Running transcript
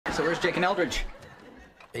So where's Jake and Eldridge?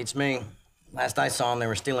 Beats me. Last I saw them, they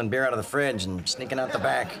were stealing beer out of the fridge and sneaking out the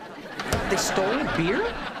back. They stole beer?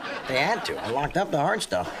 They had to. I locked up the hard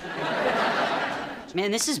stuff.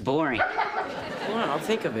 Man, this is boring. Hold on, I'll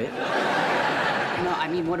think of it. No, I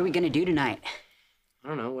mean, what are we gonna do tonight? I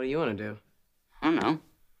don't know. What do you want to do? I don't know.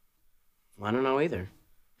 I don't know either.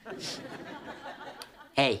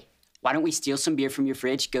 Hey, why don't we steal some beer from your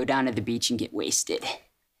fridge, go down to the beach, and get wasted?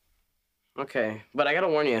 Okay, but I gotta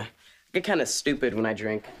warn you, I get kind of stupid when I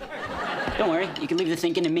drink. Don't worry, you can leave the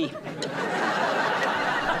thinking to me.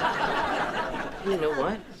 You know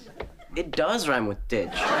what? It does rhyme with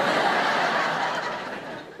ditch.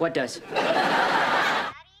 What does? Daddy,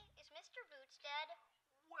 is Mr. Boots dead?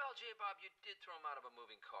 Well, J-Bob, you did throw him out of a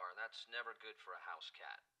moving car, and that's never good for a house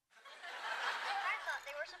cat. I thought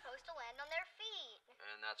they were supposed to land on their feet.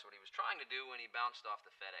 And that's what he was trying to do when he bounced off the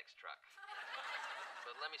FedEx truck.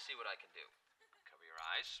 But let me see what I can do. Cover your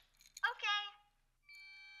eyes. Okay.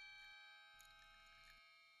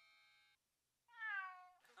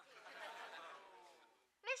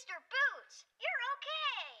 Mr. Boots, you're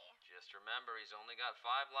okay. Just remember, he's only got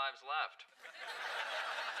 5 lives left.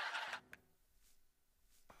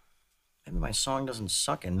 Maybe my song doesn't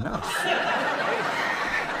suck enough.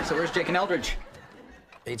 So where's Jake and Eldridge?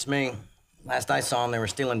 Beats me. Last I saw them, they were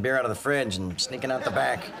stealing beer out of the fridge and sneaking out the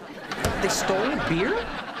back. They stole beer?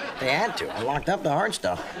 They had to. I locked up the hard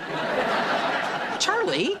stuff.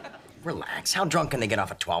 Charlie? Relax. How drunk can they get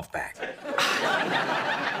off a 12-pack?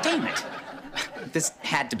 Damn it. This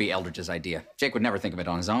had to be Eldridge's idea. Jake would never think of it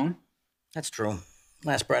on his own. That's true.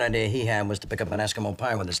 Last bright idea he had was to pick up an Eskimo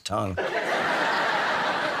pie with his tongue.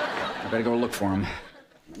 I better go look for him.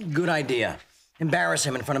 Good idea. Embarrass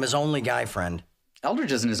him in front of his only guy friend.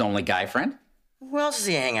 Eldridge isn't his only guy friend. Who else does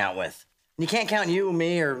he hang out with? And you can't count you,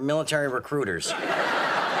 me, or military recruiters.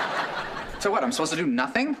 So what, I'm supposed to do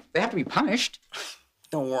nothing? They have to be punished.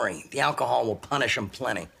 Don't worry. The alcohol will punish him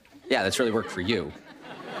plenty. Yeah, that's really worked for you.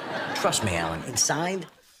 Trust me, Alan. Inside,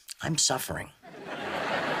 I'm suffering.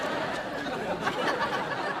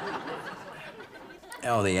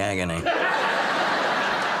 Oh, the agony.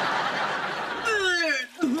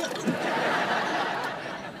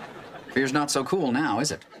 Beer's not so cool now,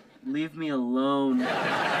 is it? Leave me alone.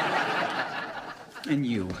 And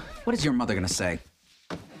you, what is your mother gonna say?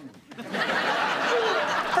 For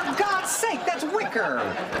God's sake, that's Wicker!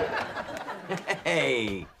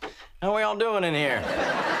 Hey, how we all doing in here?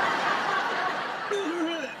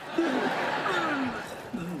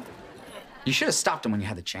 You should have stopped him when you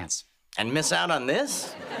had the chance. And miss out on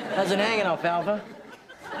this? How's it hanging, Alfalfa?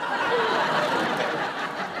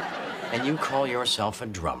 And you call yourself a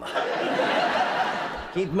drummer.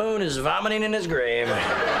 Keith Moon is vomiting in his grave.